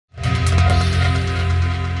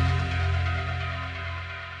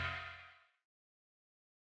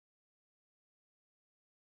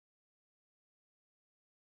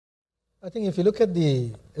I think if you look at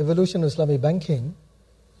the evolution of Islamic banking,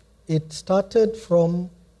 it started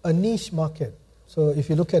from a niche market. So if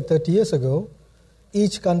you look at 30 years ago,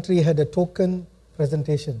 each country had a token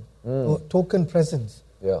presentation or token presence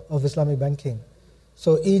of Islamic banking.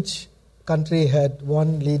 So each country had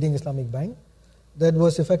one leading Islamic bank that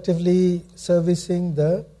was effectively servicing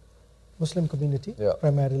the Muslim community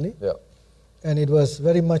primarily. And it was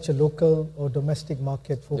very much a local or domestic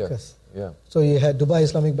market focus. So you had Dubai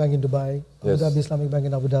Islamic Bank in Dubai, Abu Dhabi Islamic Bank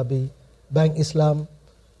in Abu Dhabi, Bank Islam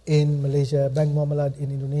in Malaysia, Bank Muamalat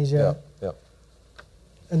in Indonesia.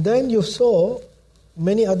 And then you saw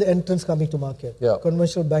many other entrants coming to market.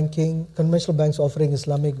 Conventional banking, conventional banks offering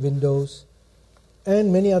Islamic windows,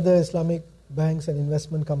 and many other Islamic banks and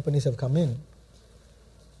investment companies have come in.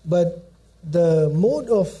 But the mode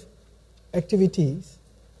of activities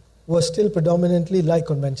was still predominantly like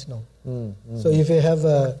conventional. So if you have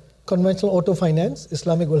a conventional auto finance,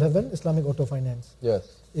 Islamic will have an Islamic auto finance.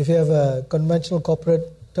 If you have a conventional corporate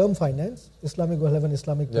term finance, Islamic will have an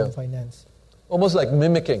Islamic term finance. Almost like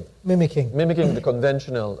mimicking the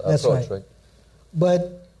conventional approach, right?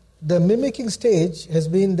 But the mimicking stage has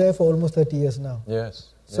been there for almost 30 years now.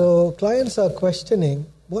 So clients are questioning,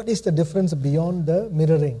 what is the difference beyond the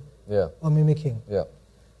mirroring or mimicking?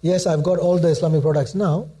 Yes, I've got all the Islamic products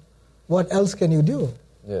now. What else can you do?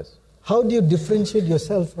 How do you differentiate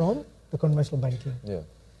yourself from the conventional banking?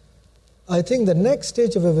 I think the next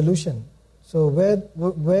stage of evolution, so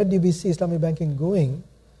where do we see Islamic banking going,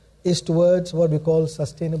 is towards what we call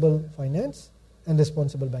sustainable finance and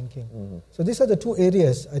responsible banking. So these are the two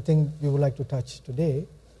areas I think we would like to touch today.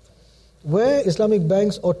 Where Islamic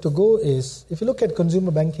banks ought to go is, if you look at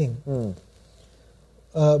consumer banking,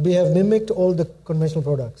 we have mimicked all the conventional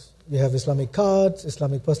products. We have Islamic cards,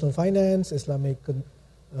 Islamic personal finance, Islamic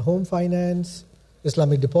home finance,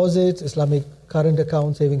 Islamic deposits, Islamic current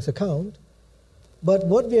account, savings account. But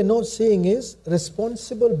what we are not seeing is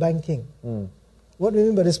responsible banking. What we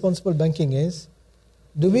mean by responsible banking is,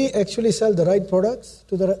 do we actually sell the right products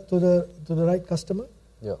to the right customer?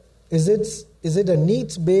 Is it a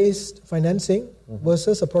needs-based financing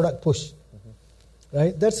versus a product push?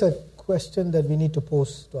 Right? That's a question that we need to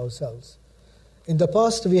pose to ourselves. In the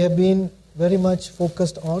past, we have been very much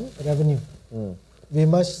focused on revenue. We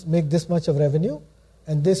must make this much of revenue,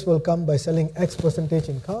 and this will come by selling X percentage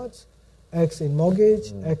in cards, X in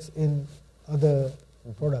mortgage, X in other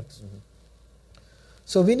products.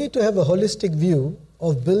 So we need to have a holistic view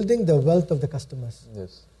of building the wealth of the customers.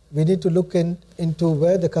 We need to look into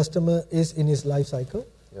where the customer is in his life cycle.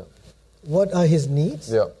 What are his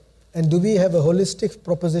needs? And do we have a holistic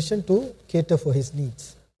proposition to cater for his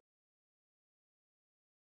needs?